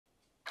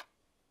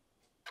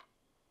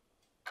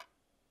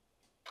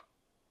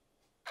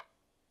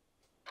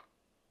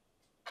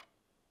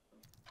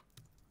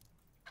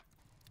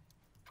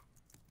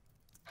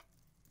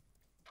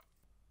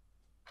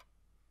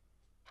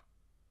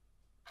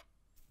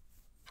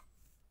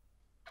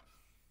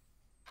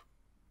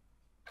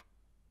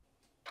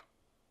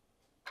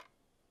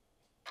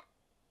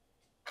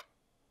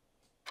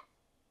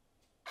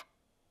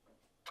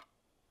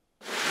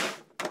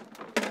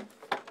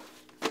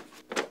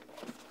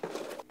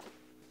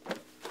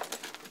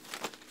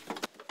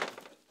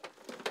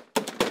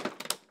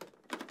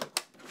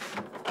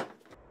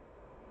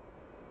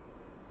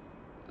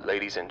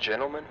Ladies and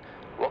gentlemen,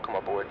 welcome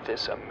aboard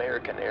this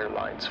American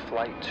Airlines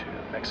flight to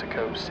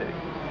Mexico City.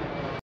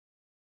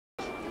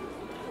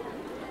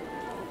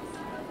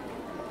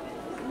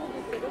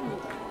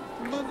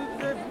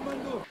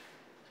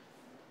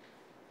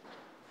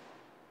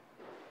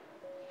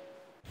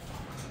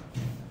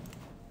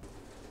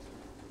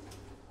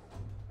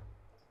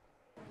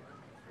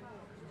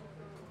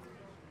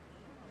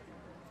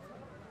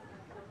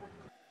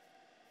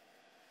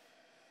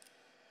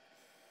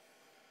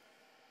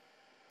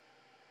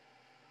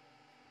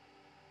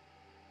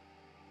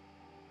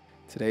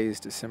 Today is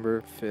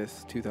December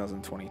 5th,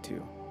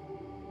 2022.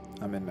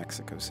 I'm in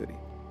Mexico City.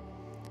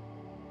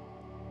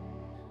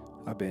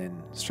 I've been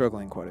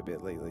struggling quite a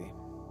bit lately,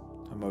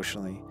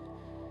 emotionally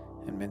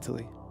and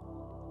mentally.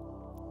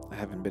 I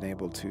haven't been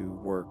able to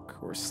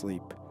work or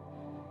sleep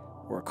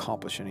or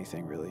accomplish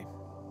anything really.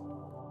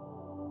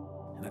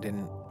 And I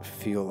didn't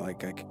feel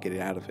like I could get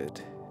out of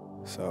it,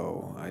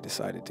 so I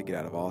decided to get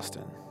out of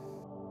Austin.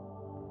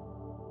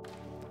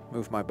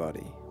 Move my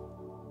body.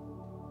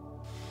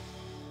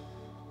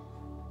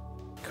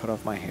 Cut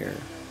off my hair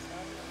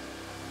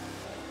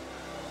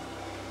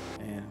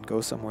and go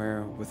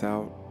somewhere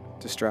without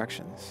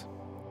distractions,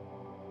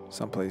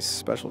 someplace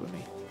special to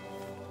me.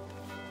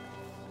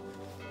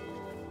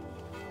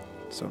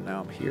 So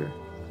now I'm here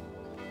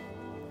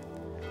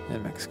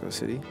in Mexico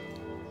City,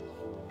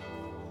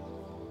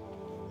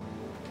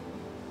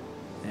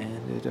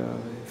 and it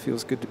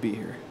feels good to be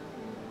here.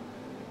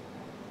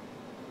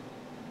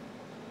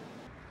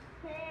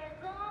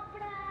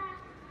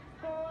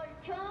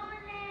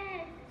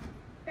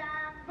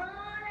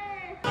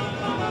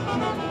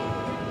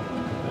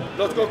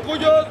 Los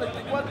Cocuyos,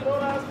 24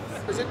 horas,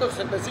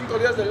 365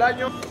 días del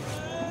año.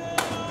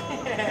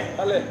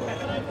 Dale.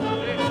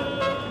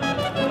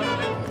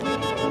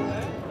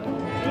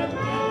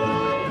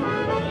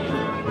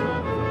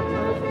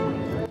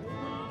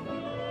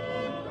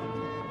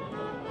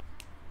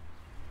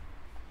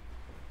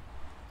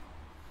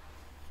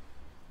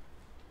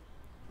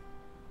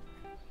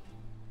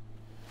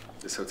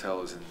 This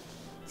hotel is in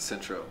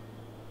Centro,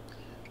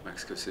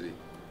 Mexico City.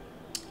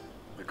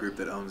 The group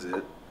that owns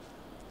it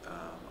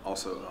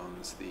also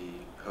owns the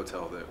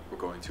hotel that we're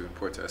going to in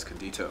Puerto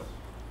Escondido.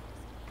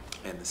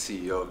 And the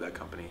CEO of that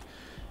company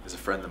is a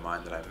friend of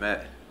mine that I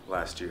met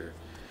last year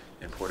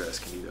in Puerto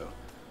Escondido.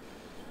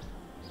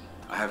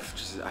 I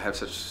have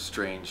such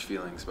strange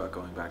feelings about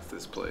going back to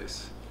this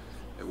place.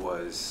 It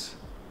was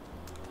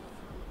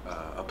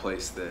a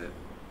place that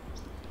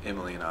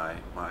Emily and I,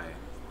 my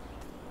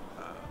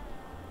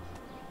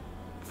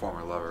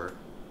former lover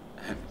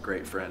and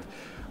great friend,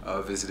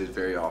 visited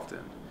very often.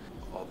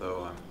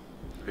 Although I'm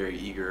very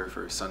eager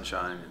for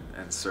sunshine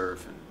and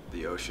surf and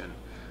the ocean,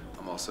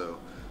 I'm also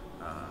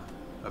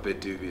a bit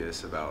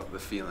dubious about the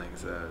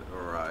feelings that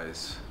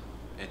arise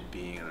in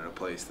being in a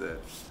place that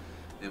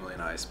Emily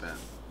and I spent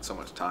so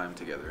much time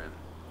together in.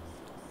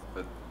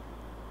 But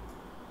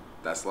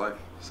that's life,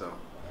 so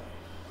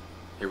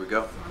here we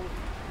go.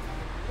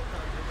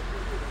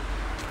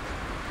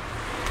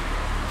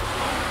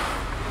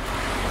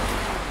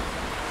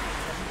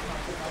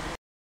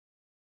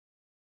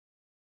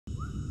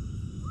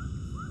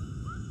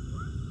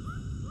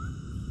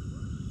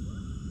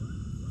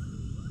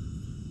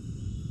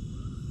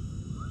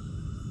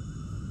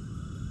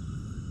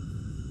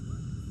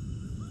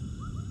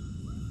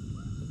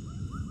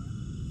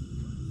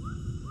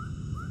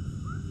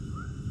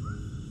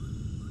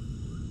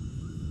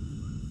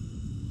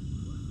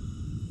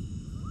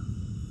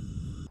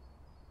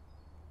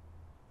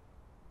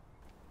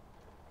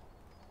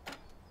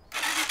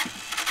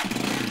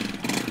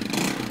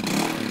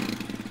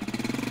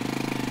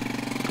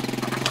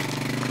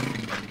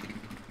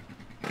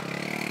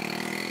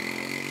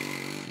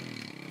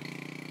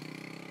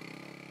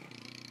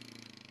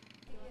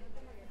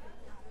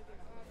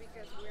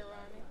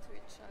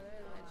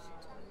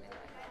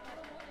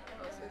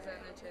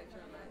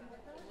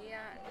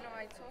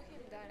 I told him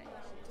that and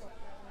he told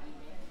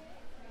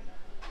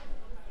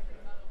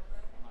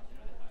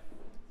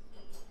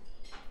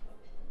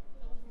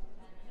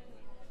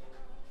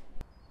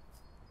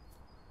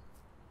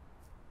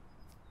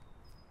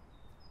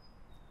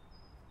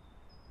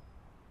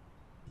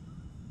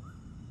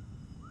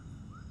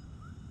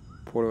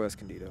Puerto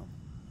Escondido.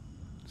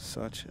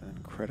 Such an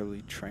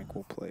incredibly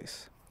tranquil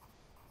place.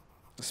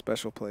 A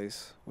special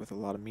place with a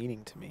lot of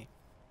meaning to me.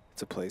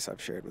 It's a place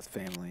I've shared with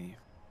family,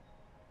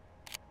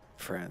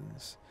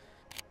 friends,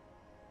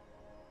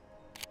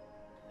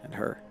 and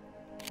her.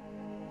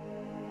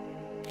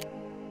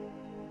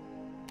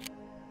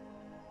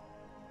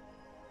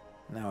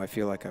 Now I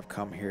feel like I've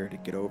come here to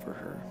get over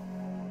her.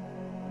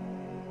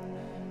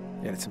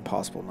 Yet it's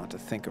impossible not to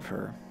think of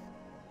her,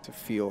 to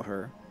feel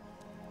her.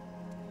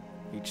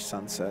 Each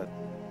sunset,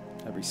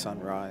 every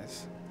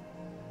sunrise.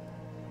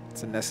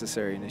 It's a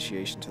necessary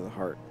initiation to the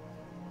heart.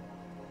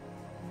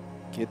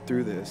 Get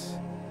through this,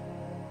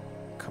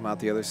 come out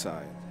the other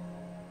side,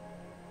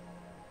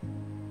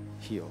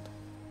 healed,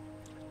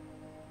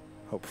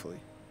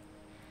 hopefully.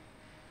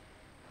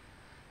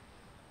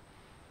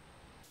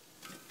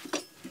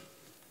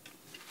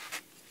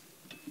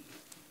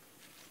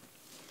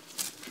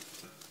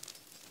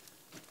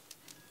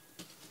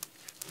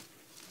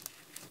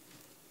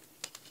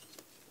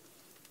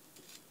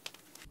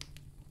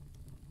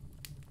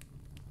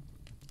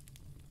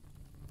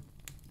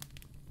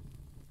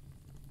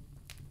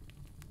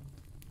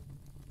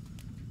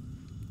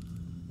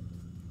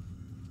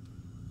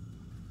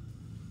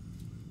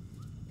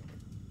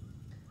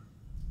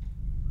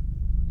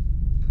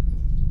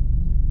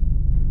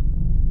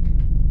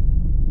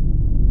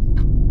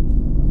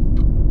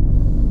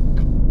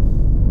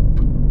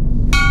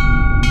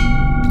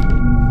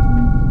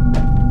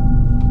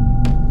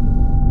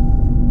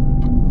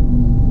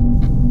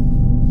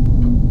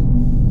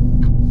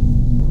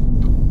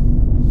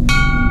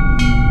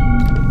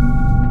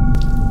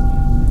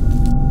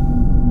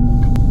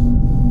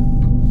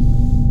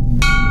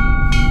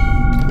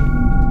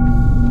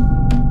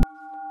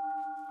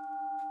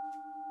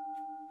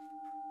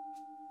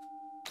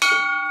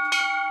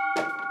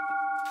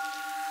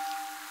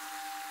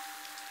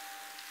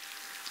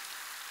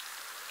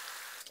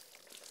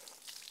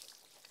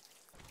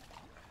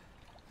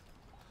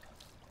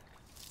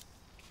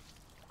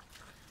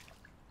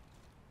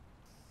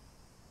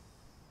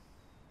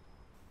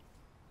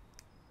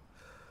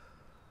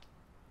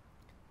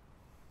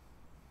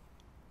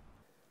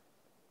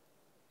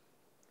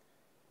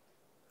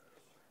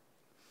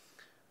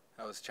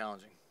 was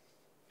challenging.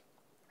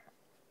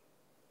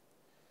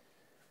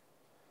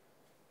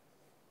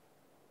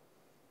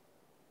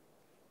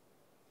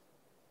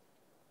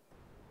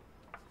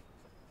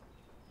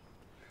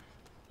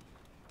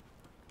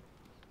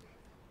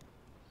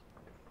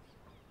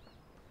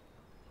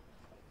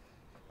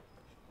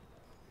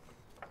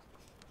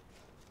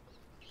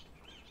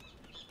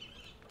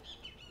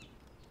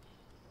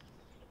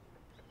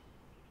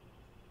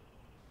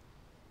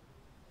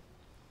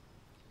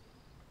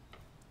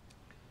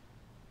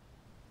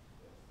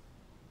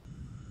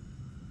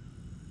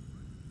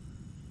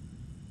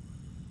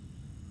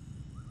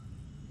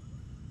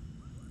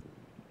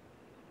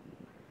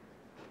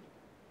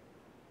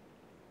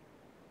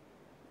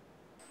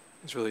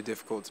 It's really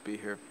difficult to be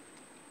here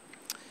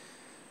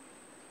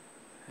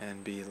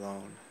and be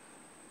alone.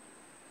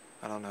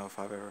 I don't know if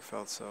I've ever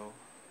felt so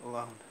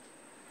alone.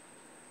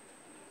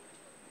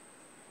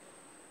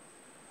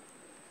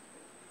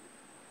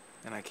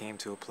 And I came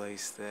to a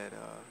place that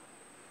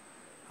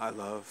I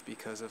love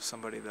because of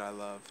somebody that I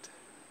loved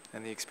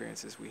and the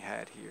experiences we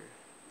had here.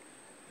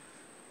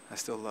 I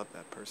still love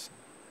that person.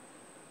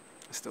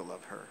 I still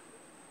love her.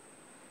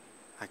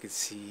 I could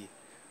see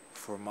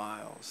for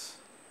miles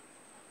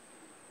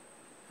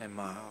and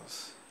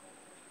miles,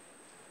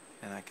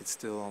 and I could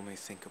still only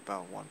think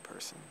about one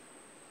person.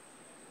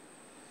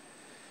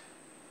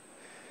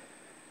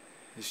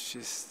 It's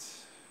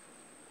just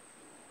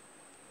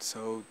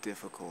so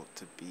difficult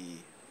to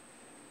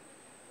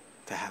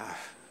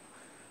have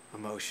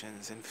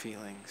emotions and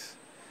feelings,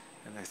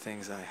 and they're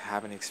things I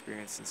haven't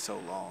experienced in so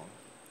long.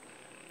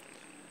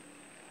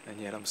 And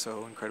yet I'm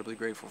so incredibly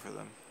grateful for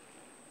them.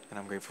 And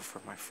I'm grateful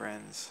for my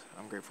friends.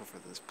 I'm grateful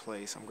for this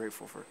place. I'm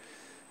grateful for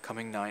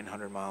coming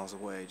 900 miles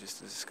away just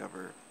to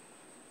discover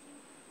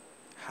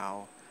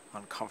how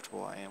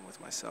uncomfortable I am with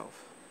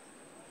myself.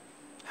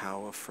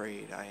 How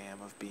afraid I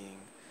am of being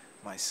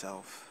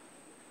myself.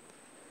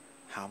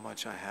 How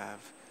much I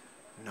have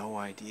no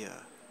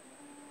idea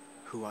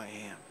who I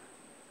am.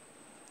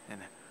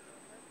 And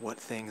what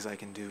things I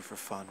can do for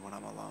fun when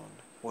I'm alone.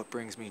 What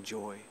brings me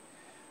joy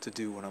to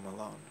do when I'm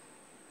alone.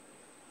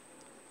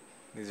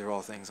 These are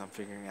all things I'm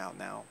figuring out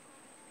now.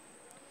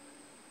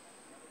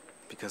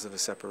 Because of a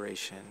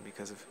separation,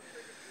 because of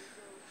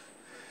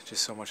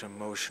just so much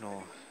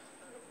emotional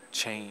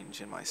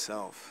change in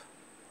myself.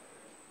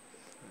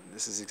 And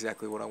this is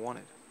exactly what I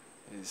wanted,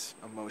 is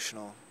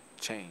emotional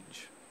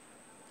change.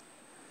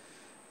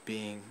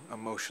 Being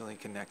emotionally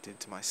connected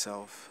to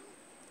myself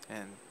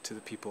and to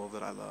the people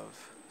that I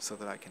love so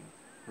that I can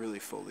really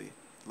fully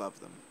love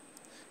them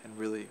and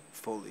really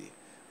fully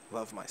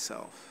love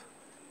myself.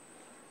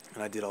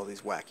 And I did all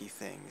these wacky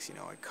things, you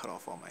know, I cut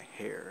off all my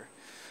hair.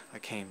 I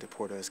came to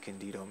Puerto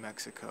Escondido,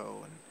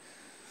 Mexico, and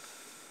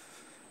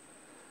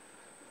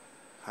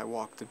I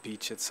walked the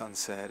beach at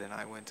sunset, and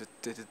I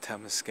did a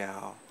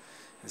Temazcal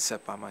and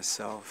sat by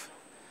myself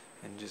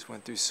and just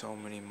went through so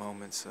many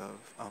moments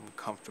of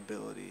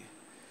uncomfortability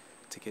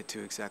to get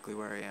to exactly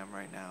where I am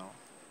right now,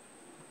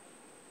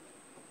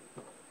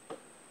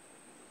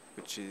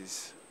 which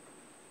is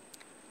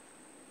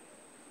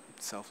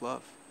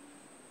self-love,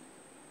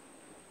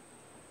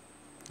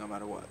 no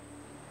matter what.